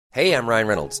Hey, I'm Ryan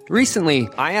Reynolds. Recently,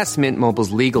 I asked Mint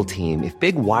Mobile's legal team if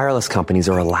big wireless companies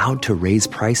are allowed to raise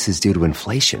prices due to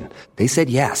inflation. They said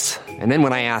yes. And then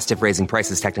when I asked if raising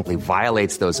prices technically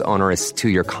violates those onerous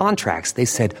two-year contracts, they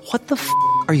said, "What the f***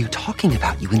 are you talking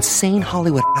about, you insane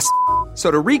Hollywood ass?" So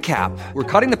to recap, we're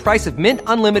cutting the price of Mint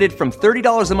Unlimited from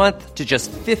 $30 a month to just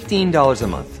 $15 a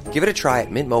month. Give it a try at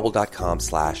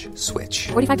mintmobile.com/switch.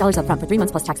 $45 up front for 3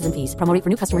 months plus taxes and fees. Promo rate for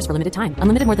new customers for limited time.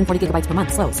 Unlimited more than 40 gigabytes per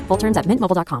month. Slows full terms at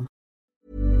mintmobile.com.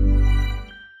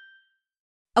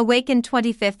 Awaken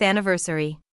 25th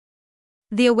Anniversary.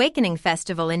 The Awakening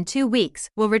Festival in 2 weeks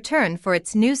will return for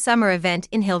its new summer event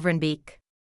in Hilverenbeek.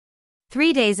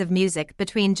 3 days of music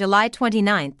between July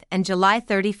 29th and July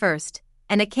 31st,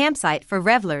 and a campsite for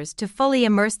revelers to fully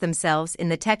immerse themselves in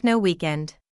the techno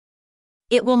weekend.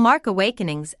 It will mark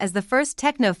Awakenings as the first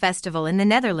techno festival in the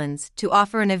Netherlands to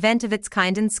offer an event of its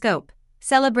kind and scope,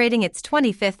 celebrating its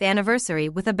 25th anniversary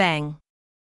with a bang.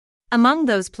 Among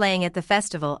those playing at the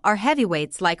festival are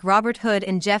heavyweights like Robert Hood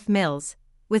and Jeff Mills,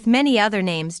 with many other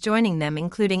names joining them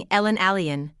including Ellen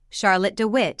Allien, Charlotte de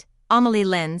Witt, Amelie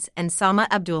Lenz and Sama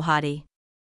Abdulhadi.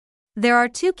 There are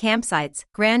 2 campsites,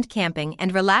 Grand Camping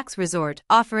and Relax Resort,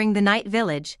 offering the Night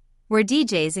Village, where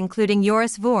DJs including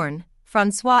Joris Voorn,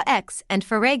 Francois X and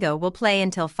Ferrego will play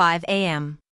until 5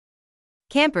 a.m.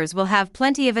 Campers will have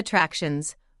plenty of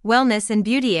attractions, wellness and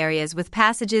beauty areas with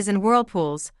passages and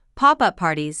whirlpools, pop-up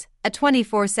parties, a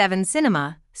 24/7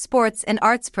 cinema, sports and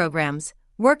arts programs,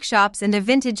 workshops and a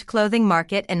vintage clothing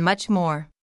market and much more.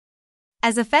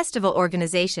 As a festival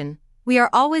organization, we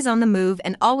are always on the move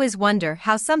and always wonder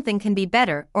how something can be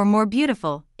better or more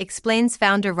beautiful, explains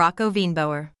founder Rocco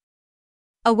Wienbauer.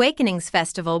 Awakenings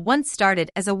Festival once started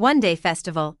as a one-day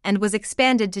festival and was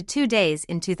expanded to 2 days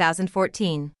in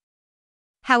 2014.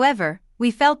 However, we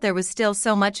felt there was still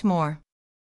so much more.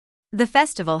 The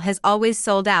festival has always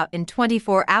sold out in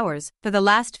 24 hours for the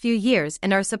last few years,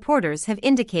 and our supporters have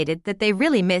indicated that they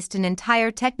really missed an entire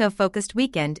techno-focused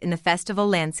weekend in the festival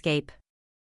landscape.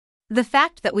 The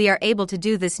fact that we are able to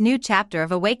do this new chapter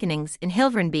of Awakenings in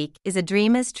Hilverenbeek is a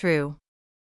dream as true.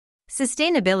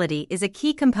 Sustainability is a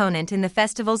key component in the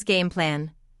festival's game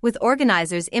plan, with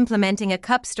organizers implementing a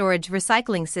cup storage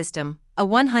recycling system, a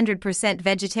 100%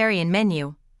 vegetarian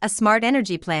menu, a smart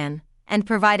energy plan, and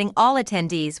providing all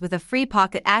attendees with a free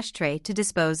pocket ashtray to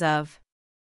dispose of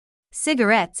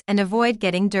cigarettes and avoid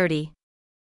getting dirty.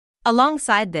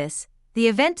 Alongside this, the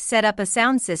event set up a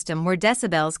sound system where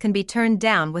decibels can be turned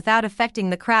down without affecting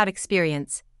the crowd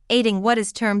experience, aiding what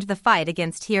is termed the fight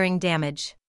against hearing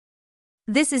damage.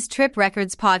 This is Trip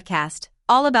Records Podcast,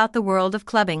 all about the world of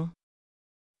clubbing.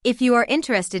 If you are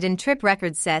interested in Trip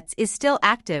Records sets is still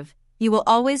active, you will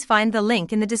always find the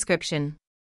link in the description.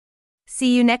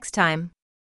 See you next time.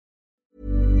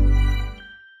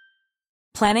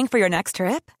 Planning for your next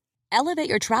trip? Elevate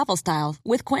your travel style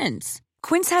with Quince.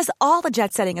 Quince has all the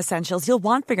jet-setting essentials you'll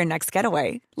want for your next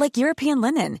getaway, like European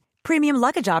linen, premium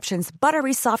luggage options,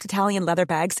 buttery soft Italian leather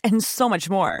bags, and so much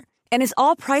more. And is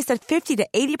all priced at 50 to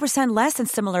 80% less than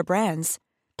similar brands.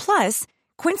 Plus,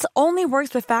 Quince only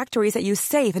works with factories that use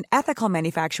safe and ethical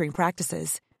manufacturing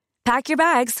practices. Pack your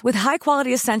bags with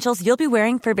high-quality essentials you'll be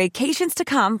wearing for vacations to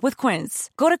come with Quince.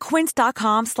 Go to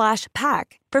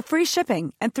quince.com/pack for free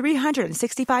shipping and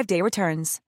 365-day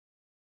returns.